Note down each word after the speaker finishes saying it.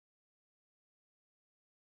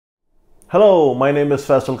Hello, my name is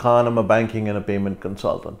Faisal Khan. I'm a banking and a payment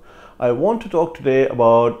consultant. I want to talk today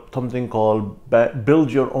about something called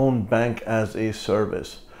build your own bank as a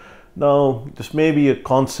service. Now, this may be a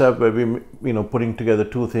concept where we, putting together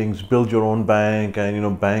two things: build your own bank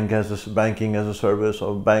and banking as a service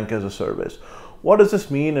or bank as a service. What does this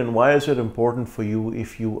mean, and why is it important for you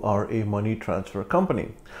if you are a money transfer company?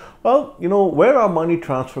 Well, where are money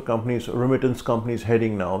transfer companies, remittance companies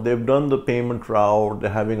heading now? They've done the payment route. They're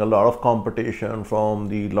having a lot of competition from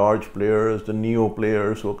the large players, the neo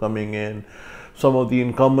players who are coming in. Some of the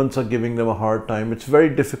incumbents are giving them a hard time. It's very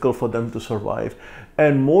difficult for them to survive.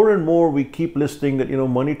 And more we keep listening that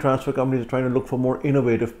money transfer companies are trying to look for more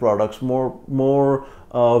innovative products, more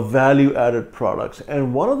value-added products.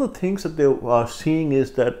 And one of the things that they are seeing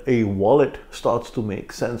is that a wallet starts to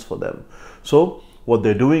make sense for them. So what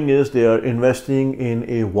they're doing is they are investing in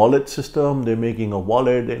a wallet system. They're making a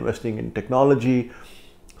wallet. They're investing in technology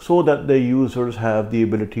so that their users have the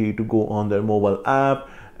ability to go on their mobile app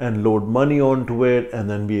and load money onto it and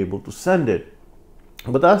then be able to send it.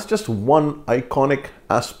 But that's just one iconic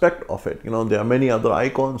aspect of it. There are many other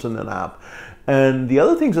icons in an app. And the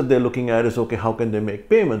other things that they're looking at is, okay, how can they make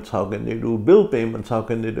payments? How can they do bill payments? How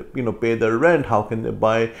can they, pay their rent? How can they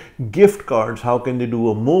buy gift cards? How can they do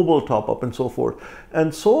a mobile top up and so forth?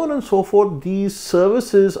 And so on and so forth. These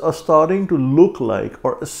services are starting to look like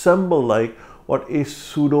or assemble like what a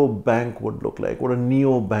pseudo bank would look like, what a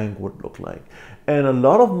neo bank would look like. And a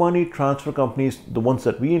lot of money transfer companies, the ones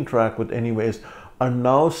that we interact with anyways, are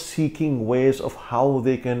now seeking ways of how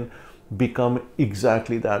they can become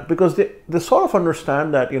exactly that, because they sort of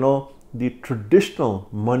understand that the traditional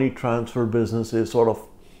money transfer business is sort of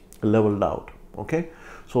leveled out. Okay,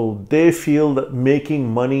 so they feel that making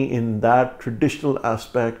money in that traditional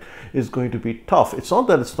aspect is going to be tough. It's not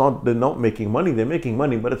that they're not making money, they're making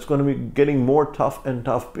money, but it's going to be getting more tough and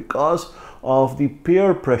tough because of the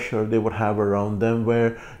peer pressure they would have around them,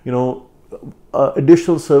 where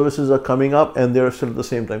additional services are coming up and they're still at the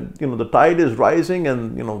same time, the tide is rising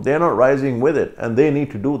and they're not rising with it, and they need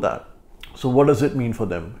to do that. So what does it mean for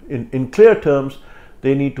them? In clear terms,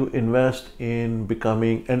 they need to invest in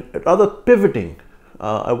becoming, and rather pivoting,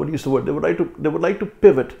 I would use the word, they would like to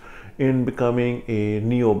pivot in becoming a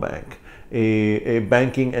neobank, a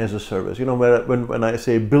banking as a service. When I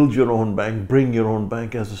say build your own bank, bring your own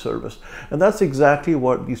bank as a service. And that's exactly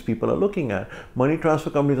what these people are looking at. Money transfer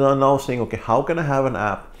companies are now saying, okay, how can I have an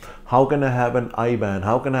app? How can I have an IBAN?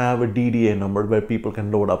 How can I have a DDA number where people can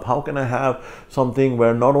load up? How can I have something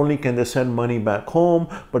where not only can they send money back home,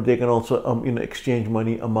 but they can also exchange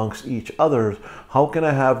money amongst each other? How can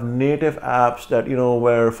I have native apps that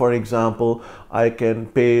where, for example, I can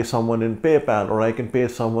pay someone in PayPal, or I can pay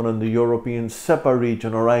someone in the European SEPA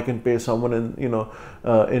region, or I can pay someone in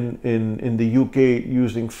in the UK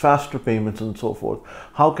using faster payments and so forth?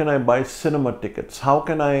 How can I buy cinema tickets? How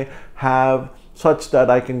can I have such that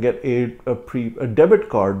I can get a debit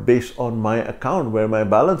card based on my account where my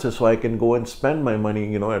balance is, so I can go and spend my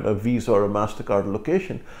money at a Visa or a MasterCard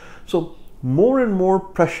location? So more and more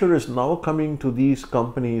pressure is now coming to these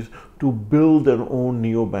companies to build their own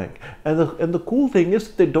neobank. And the cool thing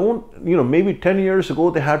is, they don't, maybe 10 years ago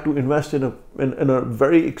they had to invest in a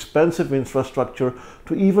very expensive infrastructure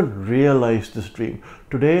to even realize this dream.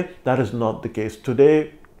 Today that is not the case.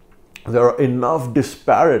 Today there are enough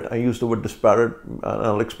disparate, I use the word disparate, and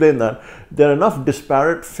I'll explain that. There are enough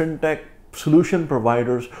disparate fintech solution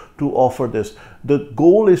providers to offer this. The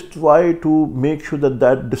goal is to try to make sure that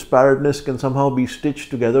that disparateness can somehow be stitched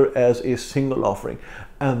together as a single offering.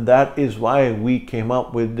 And that is why we came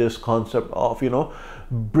up with this concept of,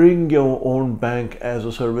 bring your own bank as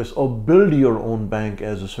a service, or build your own bank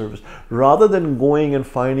as a service, rather than going and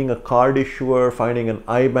finding a card issuer, finding an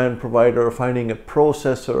IBAN provider, finding a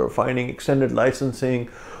processor, finding extended licensing,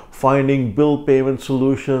 finding bill payment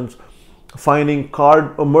solutions, finding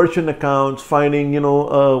card or merchant accounts, finding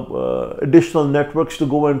additional networks to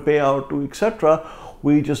go and pay out to, etc.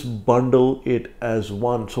 We just bundle it as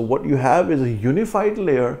one. So what you have is a unified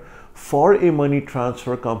layer for a money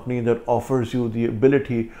transfer company that offers you the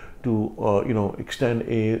ability to extend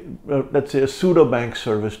a let's say a pseudo bank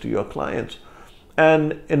service to your clients.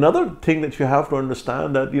 And another thing that you have to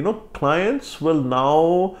understand, that clients will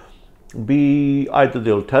now be, either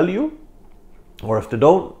they'll tell you, or if they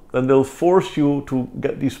don't, then they'll force you to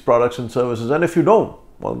get these products and services. And if you don't,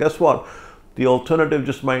 well, guess what? The alternative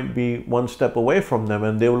just might be one step away from them,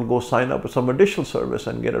 and they will go sign up with some additional service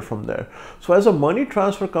and get it from there. So as a money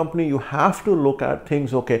transfer company, you have to look at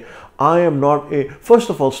things. Okay, I am not a, first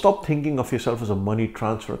of all, stop thinking of yourself as a money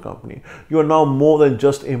transfer company. You are now more than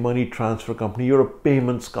just a money transfer company. You're a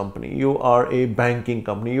payments company. You are a banking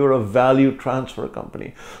company. You're a value transfer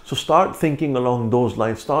company. So start thinking along those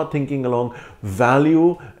lines. Start thinking along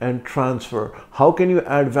value and transfer. How can you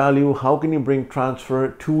add value? How can you bring transfer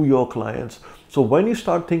to your clients? So when you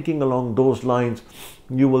start thinking along those lines,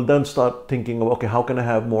 you will then start thinking of, okay, how can I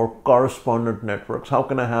have more correspondent networks? How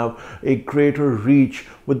can I have a greater reach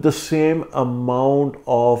with the same amount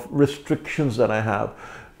of restrictions that I have?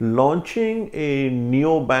 Launching a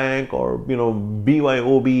neobank, or BYOBaaS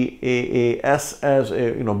as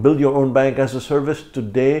a, build your own bank as a service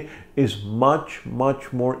today is much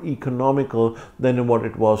more economical than what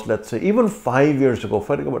it was, let's say, even 5 years ago.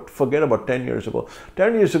 Forget about 10 years ago.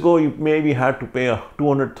 10 years ago, you maybe had to pay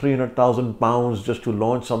 200,000-300,000 pounds just to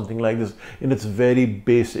launch something like this in its very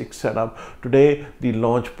basic setup. Today, the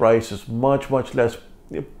launch price is much less.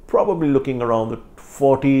 You're probably looking around the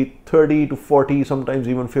 30 to 40, sometimes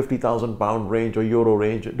even 50,000 pound range or euro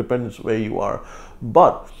range. It depends where you are.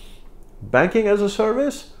 But banking as a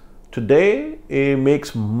service today, it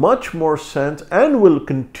makes much more sense and will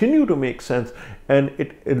continue to make sense. And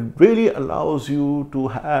it really allows you to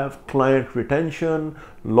have client retention,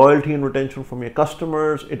 loyalty and retention from your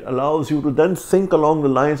customers. It allows you to then think along the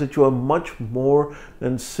lines that you are much more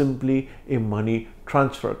than simply a money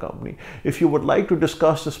transfer company. If you would like to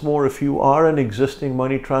discuss this more, if you are an existing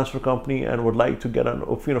money transfer company and would like to get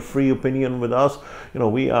a free opinion with us,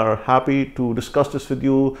 we are happy to discuss this with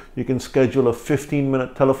you. You can schedule a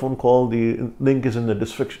 15-minute telephone call. The link is in the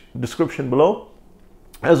description below.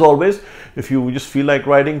 As always, if you just feel like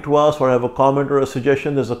writing to us or have a comment or a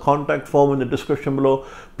suggestion, there's a contact form in the description below.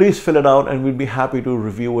 Please fill it out and we'd be happy to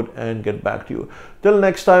review it and get back to you. Till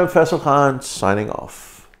next time, Faisal Khan signing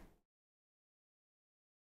off.